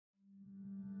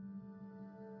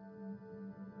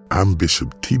I'm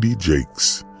Bishop T.D.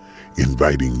 Jakes,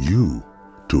 inviting you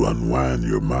to unwind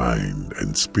your mind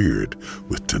and spirit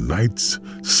with tonight's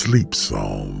Sleep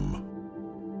Psalm.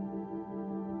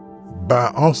 By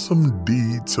awesome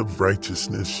deeds of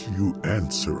righteousness you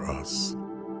answer us,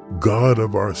 God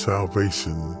of our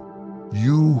salvation,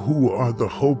 you who are the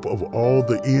hope of all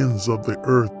the ends of the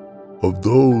earth, of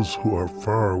those who are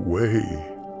far away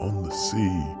on the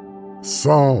sea.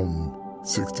 Psalm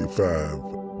 65,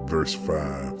 verse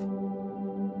 5.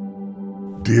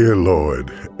 Dear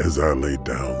Lord, as I lay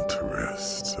down to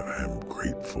rest, I am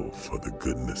grateful for the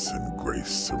goodness and grace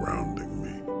surrounding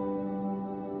me.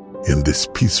 In this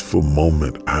peaceful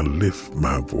moment, I lift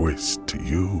my voice to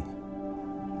you,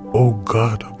 O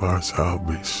God of our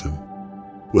salvation,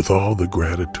 with all the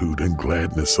gratitude and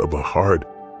gladness of a heart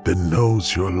that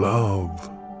knows your love.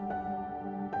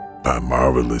 By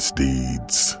marvelous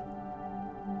deeds,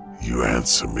 you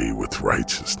answer me with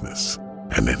righteousness,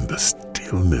 and in the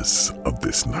stillness of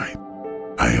this night,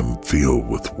 I am filled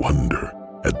with wonder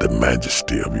at the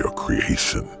majesty of your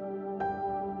creation.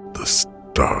 The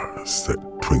stars that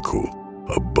twinkle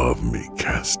above me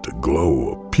cast a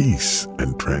glow of peace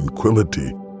and tranquility,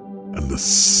 and the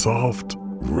soft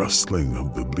rustling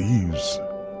of the leaves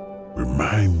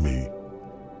remind me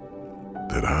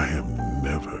that I am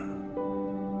never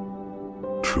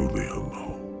truly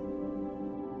alone.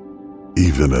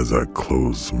 Even as I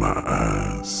close my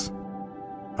eyes,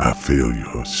 I feel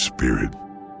your spirit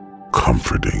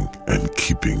comforting and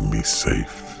keeping me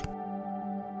safe.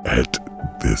 At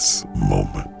this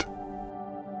moment,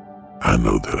 I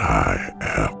know that I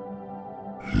am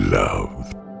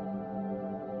loved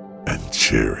and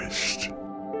cherished,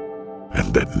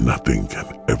 and that nothing can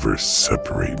ever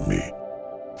separate me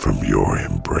from your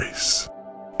embrace.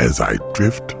 As I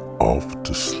drift off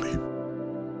to sleep,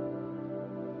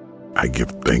 I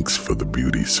give thanks for the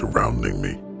beauty surrounding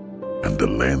me and the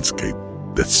landscape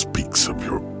that speaks of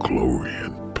your glory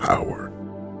and power.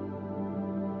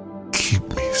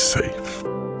 Keep me safe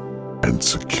and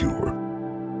secure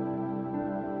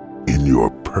in your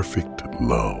perfect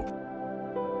love.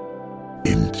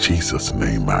 In Jesus'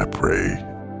 name I pray.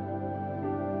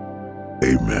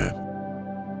 Amen.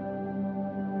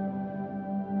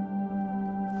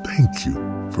 Thank you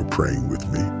for praying with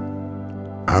me.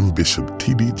 I'm Bishop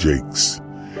T.D. Jakes,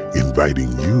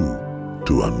 inviting you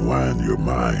to unwind your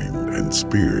mind and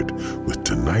spirit with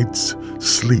tonight's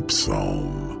Sleep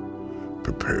Psalm.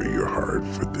 Prepare your heart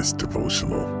for this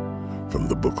devotional from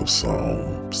the book of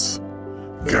Psalms,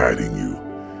 guiding you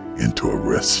into a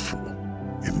restful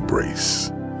embrace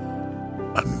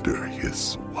under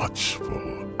his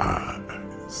watchful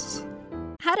eyes.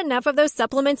 Had enough of those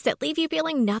supplements that leave you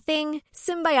feeling nothing?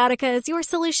 Symbiotica is your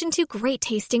solution to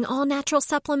great-tasting, all-natural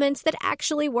supplements that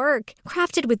actually work.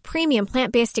 Crafted with premium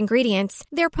plant-based ingredients,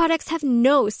 their products have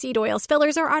no seed oils,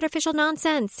 fillers, or artificial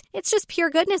nonsense. It's just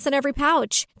pure goodness in every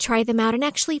pouch. Try them out and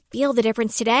actually feel the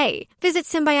difference today. Visit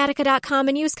Symbiotica.com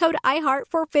and use code IHEART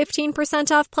for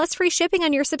 15% off plus free shipping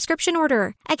on your subscription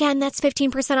order. Again, that's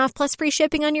 15% off plus free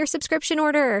shipping on your subscription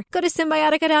order. Go to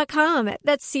Symbiotica.com.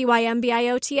 That's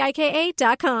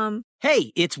Symbiotika.com.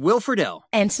 Hey, it's Will Friedle.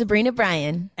 And Sabrina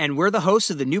Bryan. And we're the hosts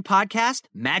of the new podcast,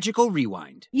 Magical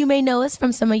Rewind. You may know us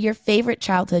from some of your favorite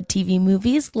childhood TV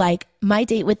movies like My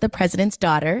Date with the President's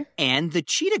Daughter and the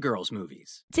Cheetah Girls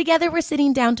movies. Together, we're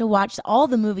sitting down to watch all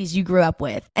the movies you grew up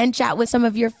with and chat with some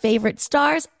of your favorite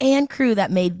stars and crew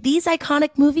that made these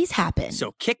iconic movies happen.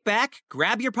 So kick back,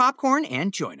 grab your popcorn,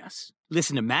 and join us.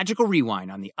 Listen to Magical Rewind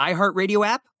on the iHeartRadio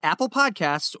app, Apple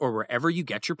Podcasts, or wherever you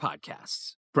get your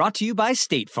podcasts. Brought to you by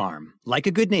State Farm. Like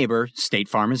a good neighbor, State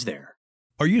Farm is there.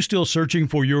 Are you still searching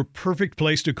for your perfect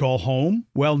place to call home?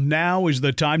 Well, now is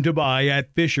the time to buy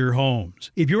at Fisher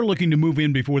Homes. If you're looking to move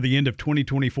in before the end of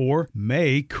 2024,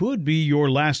 May could be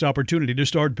your last opportunity to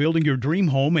start building your dream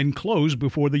home and close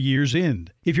before the year's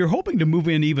end. If you're hoping to move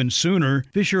in even sooner,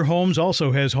 Fisher Homes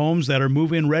also has homes that are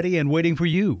move-in ready and waiting for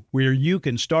you, where you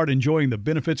can start enjoying the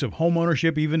benefits of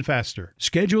homeownership even faster.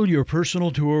 Schedule your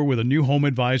personal tour with a new home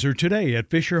advisor today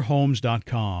at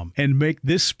FisherHomes.com and make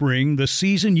this spring the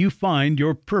season you find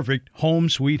your perfect home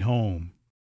sweet home.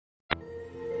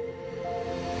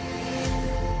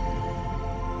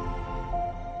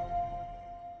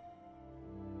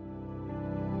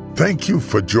 Thank you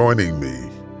for joining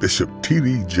me, Bishop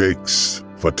T.D. Jakes,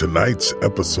 for tonight's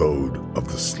episode of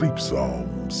the Sleep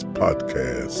Psalms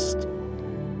podcast.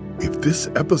 If this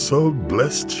episode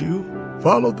blessed you,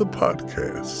 follow the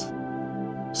podcast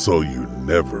so you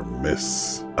never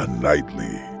miss a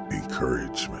nightly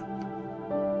encouragement.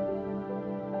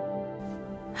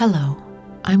 Hello,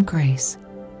 I'm Grace.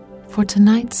 For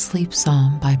tonight's Sleep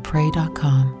Psalm by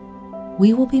Pray.com,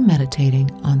 we will be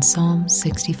meditating on Psalm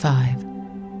 65.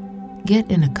 Get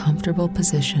in a comfortable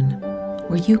position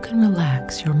where you can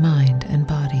relax your mind and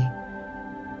body.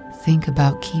 Think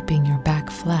about keeping your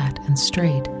back flat and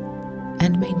straight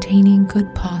and maintaining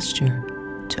good posture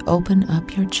to open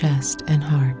up your chest and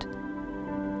heart.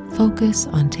 Focus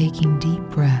on taking deep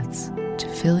breaths to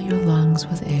fill your lungs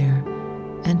with air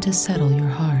and to settle your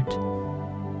heart.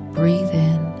 Breathe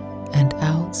in and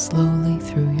out slowly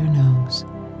through your nose.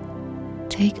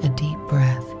 Take a deep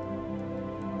breath.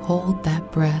 Hold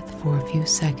that breath for a few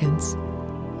seconds,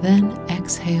 then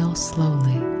exhale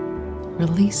slowly,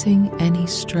 releasing any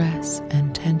stress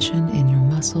and tension in your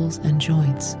muscles and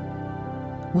joints.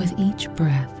 With each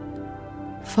breath,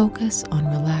 focus on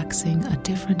relaxing a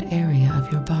different area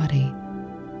of your body.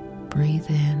 Breathe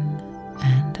in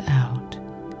and out.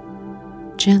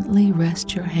 Gently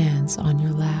rest your hands on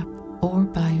your lap or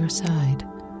by your side.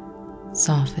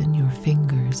 Soften your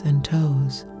fingers and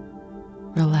toes.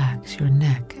 Relax your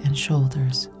neck and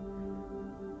shoulders.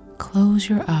 Close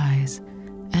your eyes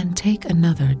and take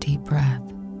another deep breath.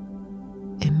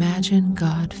 Imagine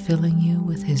God filling you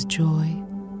with His joy,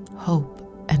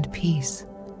 hope, and peace.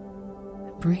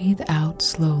 Breathe out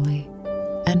slowly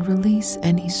and release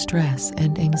any stress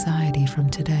and anxiety from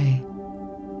today.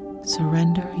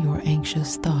 Surrender your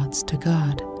anxious thoughts to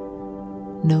God.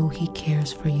 Know He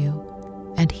cares for you,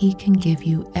 and He can give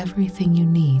you everything you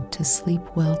need to sleep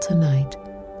well tonight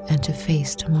and to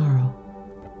face tomorrow.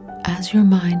 As your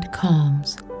mind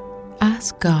calms,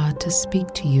 ask God to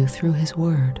speak to you through His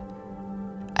Word.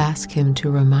 Ask Him to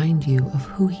remind you of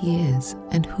who He is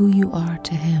and who you are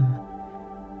to Him.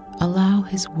 Allow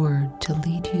His Word to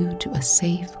lead you to a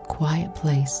safe, quiet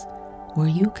place where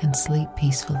you can sleep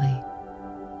peacefully.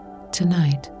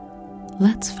 Tonight,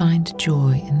 let's find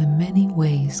joy in the many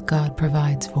ways God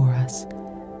provides for us.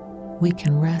 We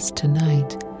can rest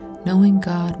tonight knowing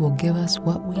God will give us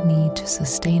what we need to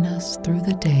sustain us through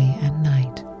the day and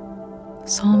night.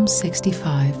 Psalm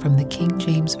 65 from the King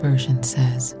James Version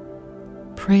says,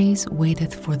 "Praise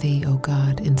waiteth for thee, O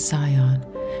God, in Sion,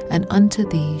 and unto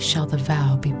thee shall the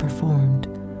vow be performed.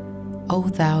 O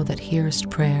thou that hearest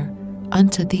prayer,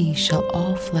 unto thee shall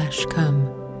all flesh come.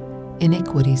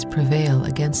 Iniquities prevail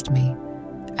against me.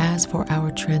 As for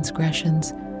our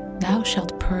transgressions, thou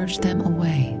shalt purge them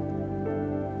away.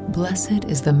 Blessed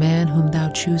is the man whom thou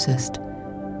choosest,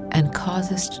 and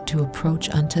causest to approach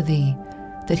unto thee,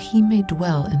 that he may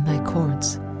dwell in thy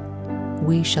courts.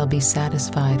 We shall be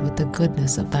satisfied with the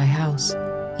goodness of thy house,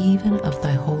 even of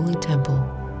thy holy temple.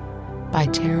 By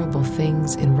terrible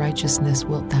things in righteousness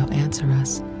wilt thou answer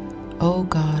us, O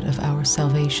God of our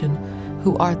salvation,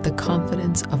 who art the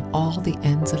confidence of all the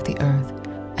ends of the earth,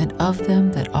 and of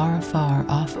them that are afar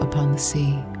off upon the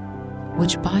sea,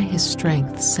 which by his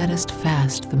strength settest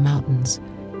fast the mountains,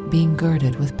 being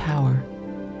girded with power,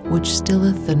 which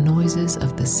stilleth the noises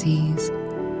of the seas,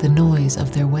 the noise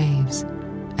of their waves,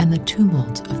 and the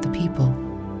tumult of the people.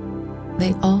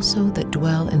 They also that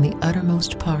dwell in the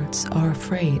uttermost parts are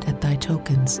afraid at thy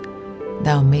tokens.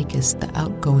 Thou makest the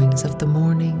outgoings of the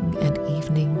morning and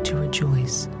evening to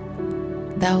rejoice.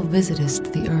 Thou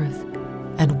visitest the earth,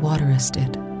 and waterest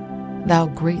it. Thou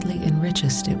greatly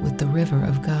enrichest it with the river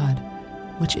of God,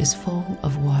 which is full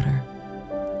of water.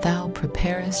 Thou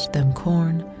preparest them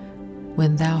corn,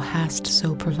 when thou hast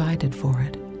so provided for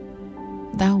it.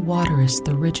 Thou waterest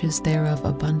the ridges thereof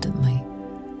abundantly.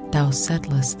 Thou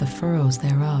settlest the furrows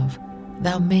thereof.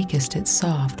 Thou makest it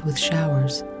soft with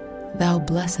showers. Thou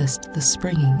blessest the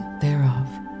springing thereof.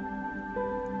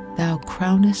 Thou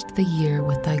crownest the year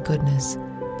with thy goodness,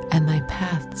 and thy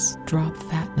paths drop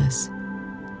fatness.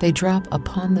 They drop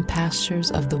upon the pastures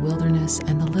of the wilderness,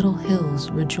 and the little hills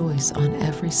rejoice on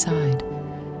every side.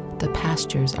 The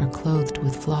pastures are clothed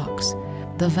with flocks.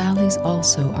 The valleys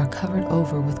also are covered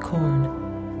over with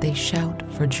corn. They shout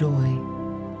for joy.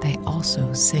 They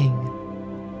also sing.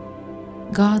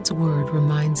 God's word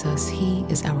reminds us He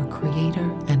is our creator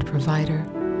and provider,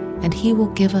 and He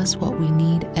will give us what we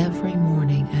need every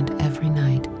morning and every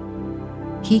night.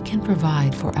 He can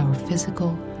provide for our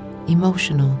physical,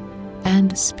 emotional,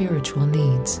 and spiritual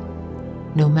needs.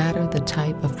 No matter the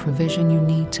type of provision you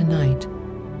need tonight,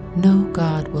 know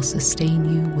God will sustain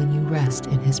you when you rest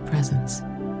in His presence.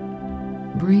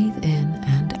 Breathe in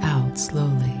and out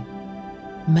slowly.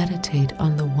 Meditate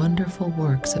on the wonderful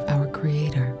works of our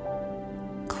Creator.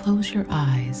 Close your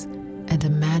eyes and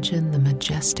imagine the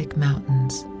majestic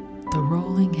mountains, the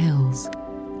rolling hills,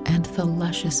 and the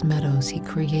luscious meadows He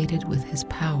created with His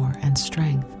power and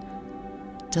strength.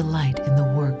 Delight in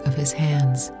the work of His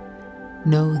hands.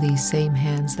 Know these same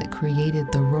hands that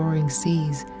created the roaring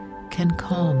seas can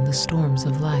calm the storms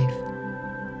of life.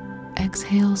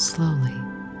 Exhale slowly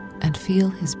and feel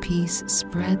his peace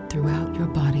spread throughout your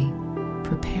body,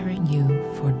 preparing you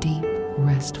for deep,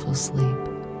 restful sleep.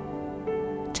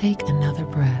 Take another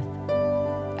breath.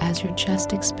 As your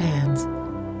chest expands,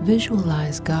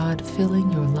 visualize God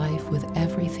filling your life with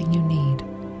everything you need.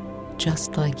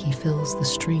 Just like he fills the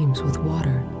streams with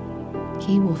water,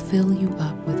 he will fill you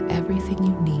up with everything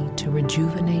you need to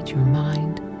rejuvenate your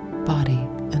mind, body,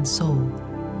 and soul.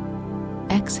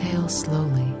 Exhale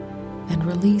slowly and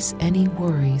release any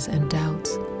worries and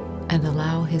doubts, and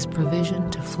allow his provision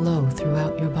to flow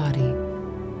throughout your body.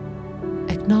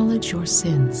 Acknowledge your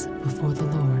sins before the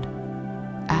Lord.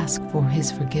 Ask for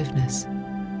his forgiveness.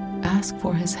 Ask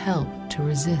for his help to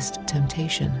resist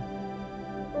temptation.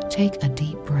 Take a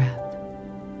deep breath.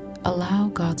 Allow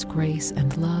God's grace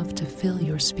and love to fill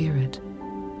your spirit.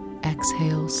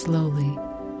 Exhale slowly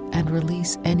and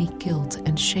release any guilt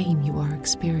and shame you are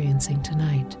experiencing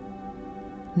tonight.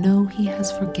 Know he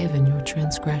has forgiven your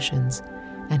transgressions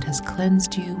and has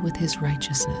cleansed you with his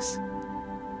righteousness.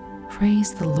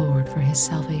 Praise the Lord for his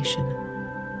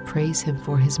salvation. Praise him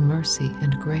for his mercy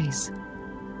and grace.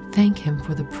 Thank him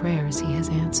for the prayers he has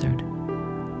answered.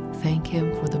 Thank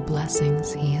him for the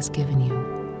blessings he has given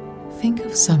you. Think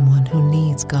of someone who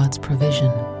needs God's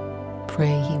provision.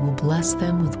 Pray he will bless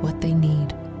them with what they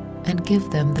need and give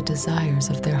them the desires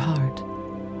of their heart.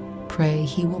 Pray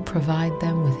he will provide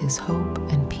them with his hope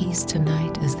and peace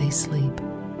tonight as they sleep.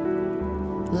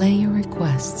 Lay your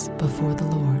requests before the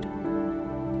Lord.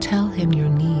 Tell him your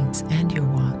needs and your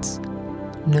wants.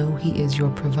 Know he is your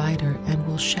provider and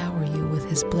will shower you with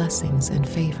his blessings and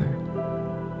favor.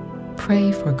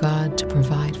 Pray for God to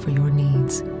provide for your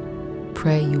needs.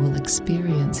 Pray you will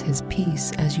experience his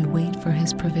peace as you wait for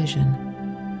his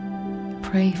provision.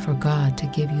 Pray for God to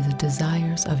give you the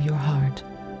desires of your heart.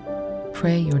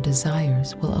 Pray your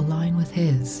desires will align with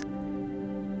his.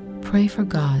 Pray for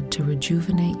God to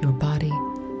rejuvenate your body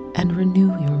and renew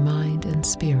your mind and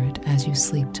spirit as you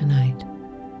sleep tonight.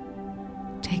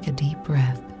 Take a deep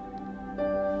breath.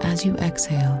 As you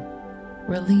exhale,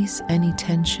 release any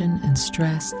tension and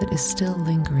stress that is still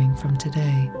lingering from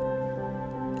today.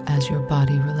 As your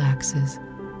body relaxes,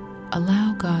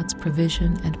 allow God's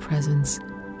provision and presence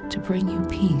to bring you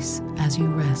peace as you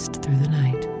rest through the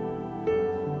night.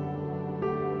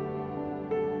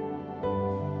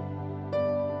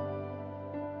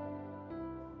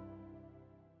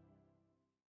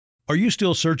 Are you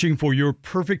still searching for your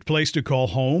perfect place to call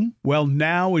home? Well,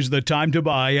 now is the time to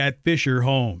buy at Fisher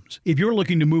Homes. If you're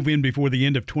looking to move in before the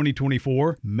end of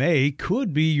 2024, May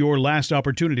could be your last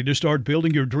opportunity to start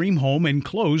building your dream home and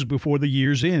close before the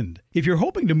year's end. If you're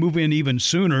hoping to move in even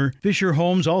sooner, Fisher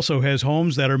Homes also has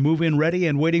homes that are move-in ready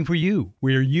and waiting for you,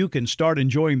 where you can start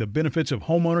enjoying the benefits of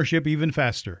homeownership even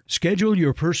faster. Schedule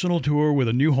your personal tour with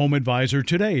a new home advisor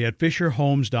today at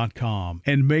FisherHomes.com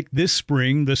and make this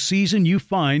spring the season you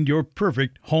find your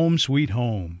perfect home sweet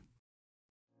home.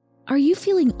 Are you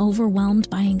feeling overwhelmed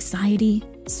by anxiety,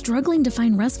 struggling to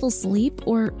find restful sleep,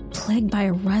 or plagued by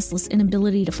a restless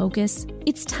inability to focus?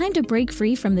 It's time to break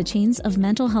free from the chains of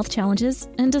mental health challenges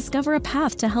and discover a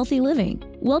path to healthy living.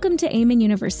 Welcome to Amen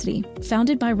University,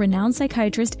 founded by renowned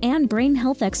psychiatrist and brain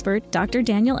health expert Dr.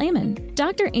 Daniel Amen.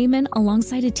 Dr. Amen,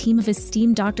 alongside a team of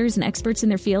esteemed doctors and experts in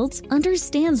their fields,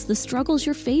 understands the struggles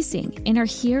you're facing and are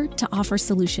here to offer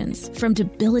solutions. From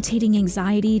debilitating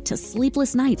anxiety to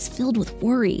sleepless nights filled with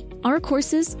worry, our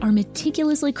courses are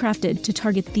meticulously crafted to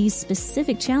target these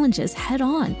specific challenges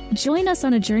head-on. Join us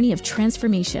on a journey of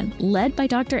transformation led by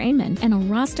Dr. Amen and a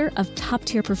roster of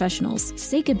top-tier professionals.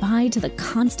 Say goodbye to the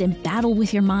constant battle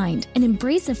with your mind and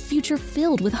embrace a future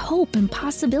filled with hope and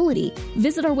possibility.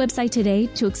 Visit our website today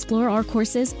to explore our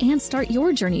courses and start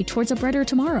your journey towards a brighter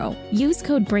tomorrow. Use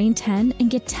code BRAIN10 and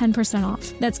get 10%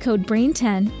 off. That's code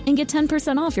BRAIN10 and get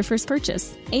 10% off your first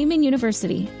purchase. Amen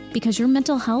University, because your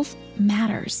mental health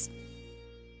matters.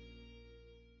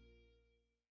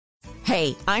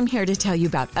 Hey, I'm here to tell you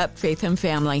about Up Faith and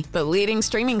Family, the leading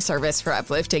streaming service for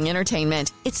uplifting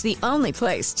entertainment. It's the only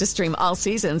place to stream all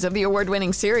seasons of the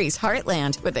award-winning series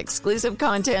Heartland with exclusive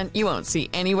content you won't see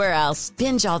anywhere else.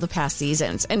 Binge all the past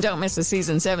seasons and don't miss the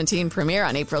season 17 premiere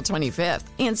on April 25th.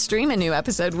 And stream a new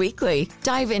episode weekly.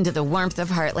 Dive into the warmth of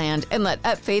Heartland and let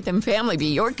Up Faith and Family be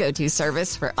your go-to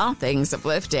service for all things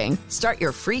uplifting. Start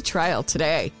your free trial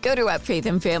today. Go to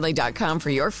upfaithandfamily.com for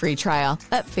your free trial.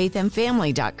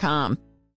 upfaithandfamily.com.